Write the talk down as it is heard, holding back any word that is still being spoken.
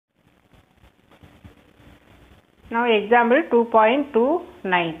Now example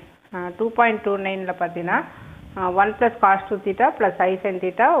 2.29. 2.29 பார்த்தீங்கன்னா 1 plus cos 2 theta plus I sin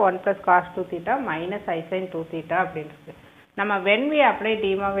theta 1 plus cos 2 theta minus I sin 2 theta அப்படின்றது. நம்ம when we apply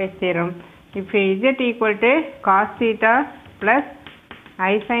de Moivre's theorem, if z equal to cos theta plus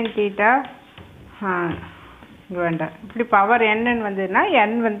I sin theta இப்படி power n வந்ததுன்னா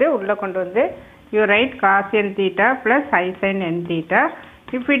n வந்து உள்ள கொண்டு வந்து you write cos n theta plus I sin n theta.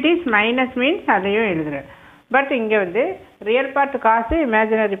 If it is minus means அதையும் எழுதுறேன். But இங்கே வந்து ரியல் பார்ட் காசு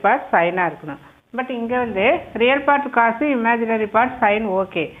இமேஜினரி பார்ட் சைனாக இருக்கணும். பட் இங்கே வந்து ரியல் பார்ட் காசு imaginary part sign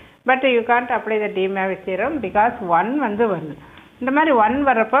okay. But you can't apply the de Moivre's theorem because 1 வந்து வருது. இந்த மாதிரி 1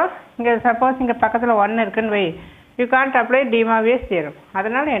 வரப்போ இங்கே சப்போஸ் இங்கே பக்கத்தில் 1 இருக்குன்னு வை, you can't apply de Moivre's theorem.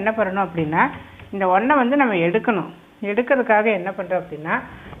 அதனால் என்ன பண்ணணும் அப்படின்னா இந்த 1 வந்து நம்ம எடுக்கணும். எடுக்கிறதுக்காக என்ன பண்ணுறோம் அப்படின்னா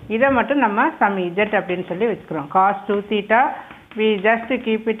இதை மட்டும் நம்ம சம் z அப்படின்னு சொல்லி வச்சுக்கிறோம். cos 2 theta we just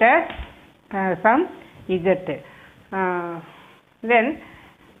keep it as some z. Then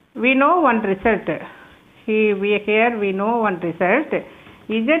we know one result. Here we know one result.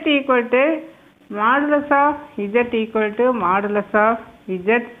 Z equal to modulus of z equal to modulus of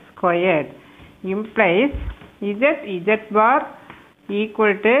z squared implies z bar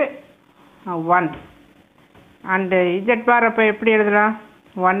equal to 1. And z bar அப்போ எப்படி எழுதலாம்?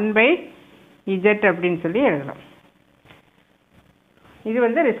 1 by z அப்படின்னு சொல்லி எழுதலாம். இது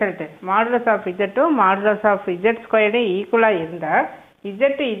வந்து result. Modulus of இஜெட்டும் modulus of Z ஸ்கொயர்டும் ஈக்குவலாக இருந்தால்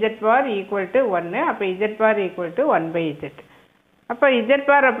இஜெட் பார் ஈக்குவல் டு 1. அப்போ Z bar equal to 1 by Z. அப்போ இஜெட்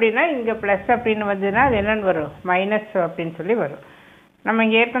பார் அப்படின்னா இங்கே ப்ளஸ் அப்படின்னு வந்ததுன்னா அது என்னென்னு வரும்? மைனஸ் அப்படின்னு சொல்லி வரும். நம்ம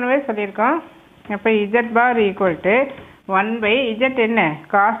இங்கே ஏற்கனவே சொல்லியிருக்கோம். அப்போ Z bar equal to 1 by Z என்ன?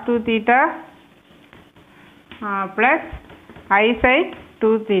 காஸ் 2 தீட்டா ப்ளஸ் ஐ சைன்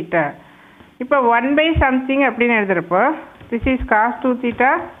 2 தீட்டா. இப்போ 1 பை சம்திங் அப்படின்னு எழுதுகிறப்போ this is cos 2 theta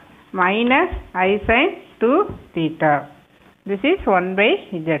minus I sin 2 theta. This is 1 by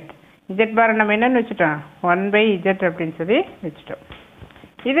z. Z bar நம்ம என்னன்னு வச்சுட்டோம்? 1 by z அப்படின்னு சொல்லி வச்சுட்டோம்.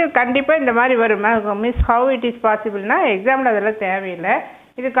 இது கண்டிப்பாக இந்த மாதிரி வரும். Miss how it is பாசிபிள்னா example அதெல்லாம் தேவையில்லை.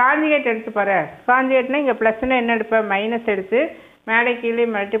 இது கான்ஜுகேட் எடுத்து பாரு. கான்ஜுகேட்னா இங்கே ப்ளஸ்ன்னு என்ன எடுப்பேன்? மைனஸ் எடுத்து மேலே கீழே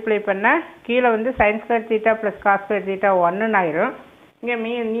மல்டிப்ளை பண்ணால் கீழே வந்து sine square theta plus cos square theta 1 ஆயிரும். இங்கே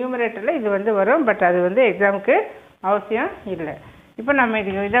நியூமரேட்டரில் இது வந்து வரும். பட் அது வந்து எக்ஸாமுக்கு அவசியம் இல்லை. இப்போ நம்ம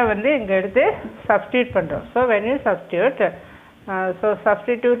இதை வந்து இங்கே எடுத்து சப்ஸ்டியூட் பண்ணுறோம். So when you substitute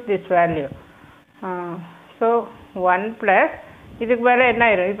substitute this value. So 1 plus இதுக்கு மேலே என்ன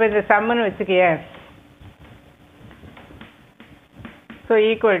ஆயிரும்? இப்போ இந்த சம்முன்னு வச்சுக்கிய. ஸோ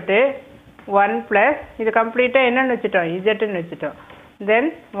ஈக்குவல் டு 1 ப்ளஸ் இது கம்ப்ளீட்டாக என்னென்னு வச்சுட்டோம்? இஜெட்டுன்னு வச்சுட்டோம்.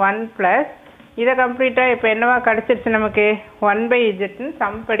 தென் 1 ப்ளஸ் இதை கம்ப்ளீட்டாக இப்போ என்னவா கிடச்சிருச்சு நமக்கு? 1 பை இஜெட்னு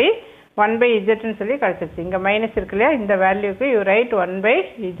சம்படி 1 by z சொல்லி கிடச்சிருச்சு. இங்கே மைனஸ் இருக்கு இல்லையா? இந்த வேல்யூக்கு யூ ரைட் 1 by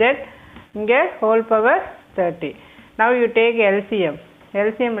z இங்கே whole power 30. Now you take LCM.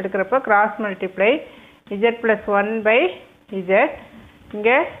 LCM எடுக்கிறப்போ cross multiply z plus 1 by z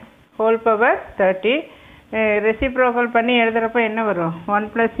இங்கே ஹோல் பவர் 30. ரெசிப்ரோக்கல் பண்ணி எழுதுகிறப்போ என்ன வரும்?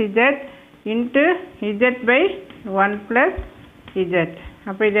 1 plus z into z by 1 plus z.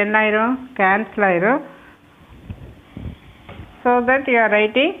 அப்போ இது என்ன ஆயிரும்? கேன்சல் ஆயிரும். So that you are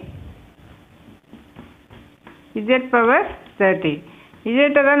writing z power 30.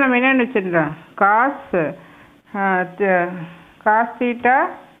 இஜெட்டை தான் நம்ம என்னென்னு வச்சுருந்தோம்? Cos theta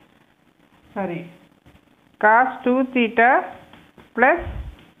cos 2 theta plus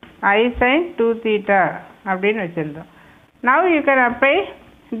ஐ சைன் 2 தீட்டா அப்படின்னு வச்சுருந்தோம். Now you can apply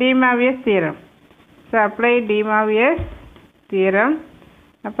de Moivre's theorem. So apply de Moivre's theorem.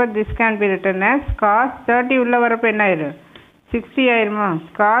 அப்போ this can be written as cos 30 உள்ளே வரப்போ என்ன ஆயிரும்? 60 ஆயிருமா?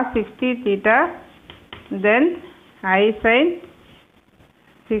 Cos 60 theta then I sin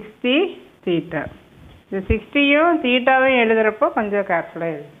 60 theta. The 60யும் தீட்டாவையும் எழுதுகிறப்போ கொஞ்சம்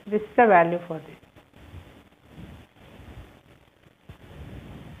கேர்ஃபுல்லாக எழுது. This is the value for this.